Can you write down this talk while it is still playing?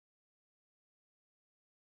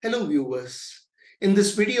Hello viewers. In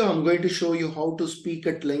this video, I'm going to show you how to speak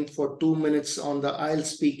at length for 2 minutes on the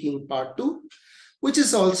IELTS speaking part 2, which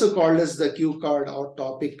is also called as the cue card or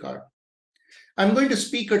topic card. I'm going to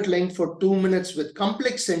speak at length for 2 minutes with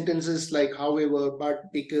complex sentences like however,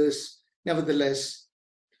 but, because, nevertheless.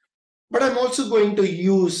 But I'm also going to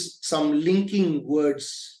use some linking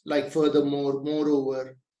words like furthermore,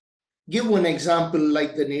 moreover. Give one example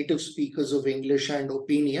like the native speakers of English and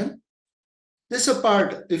opinion. This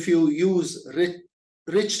apart, if you use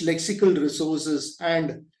rich lexical resources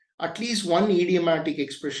and at least one idiomatic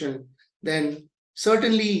expression, then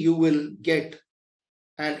certainly you will get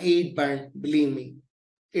an 8 band, believe me,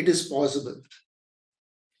 it is possible.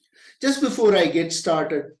 Just before I get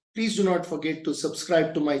started, please do not forget to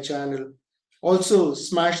subscribe to my channel. Also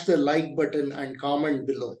smash the like button and comment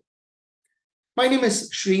below. My name is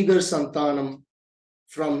Sridhar Santhanam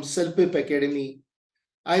from CELPIP Academy.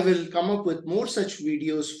 I will come up with more such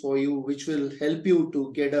videos for you which will help you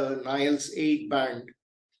to get an IELTS 8 band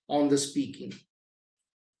on the speaking.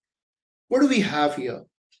 What do we have here?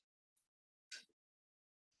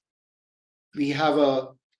 We have a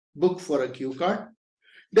book for a cue card.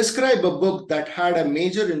 Describe a book that had a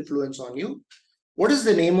major influence on you. What is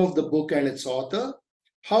the name of the book and its author?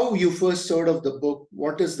 How you first heard of the book?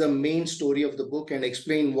 What is the main story of the book? And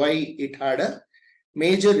explain why it had a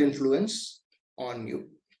major influence on you.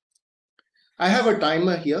 I have a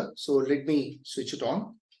timer here, so let me switch it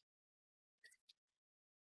on.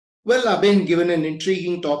 Well, I've been given an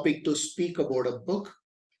intriguing topic to speak about a book.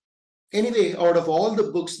 Anyway, out of all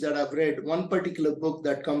the books that I've read, one particular book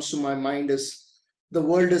that comes to my mind is The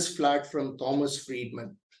World is Flat from Thomas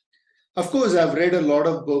Friedman. Of course, I've read a lot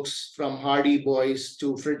of books from Hardy Boys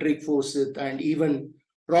to Frederick Forsyth and even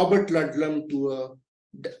Robert Ludlum to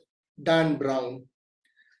Dan Brown.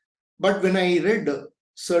 But when I read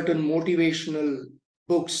certain motivational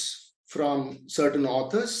books from certain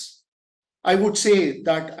authors, I would say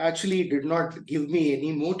that actually did not give me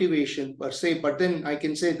any motivation per se, but then I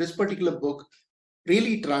can say this particular book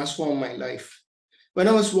really transformed my life. When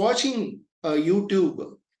I was watching a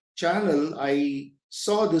YouTube channel, I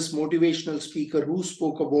saw this motivational speaker who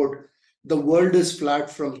spoke about The World is Flat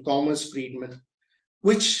from Thomas Friedman,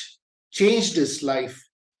 which changed his life.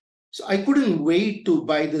 So I couldn't wait to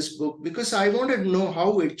buy this book because I wanted to know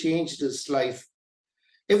how it changed his life.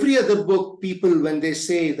 Every other book, people, when they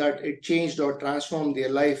say that it changed or transformed their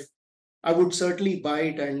life, I would certainly buy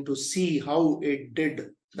it and to see how it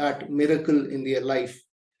did that miracle in their life.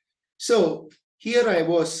 So here I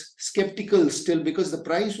was skeptical still because the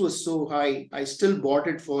price was so high. I still bought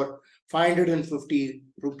it for 550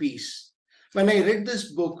 rupees. When I read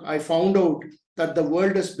this book, I found out that the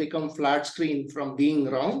world has become flat screen from being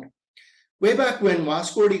round. Way back when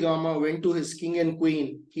Vasco da Gama went to his king and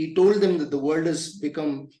queen, he told them that the world is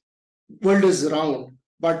round.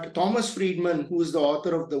 But Thomas Friedman, who is the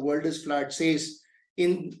author of The World is Flat, says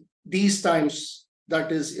in these times,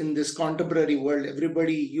 that is in this contemporary world,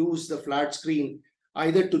 everybody use the flat screen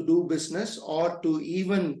either to do business or to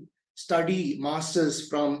even study masters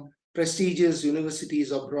from prestigious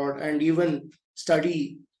universities abroad and even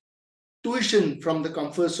study tuition from the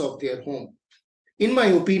comforts of their home. In my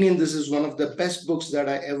opinion, this is one of the best books that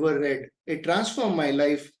I ever read. It transformed my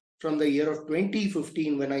life from the year of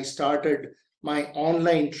 2015 when I started my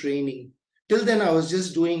online training. Till then, I was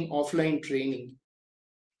just doing offline training.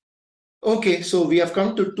 Okay, so we have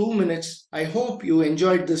come to 2 minutes. I hope you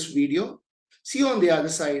enjoyed this video. See you on the other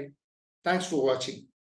side. Thanks for watching.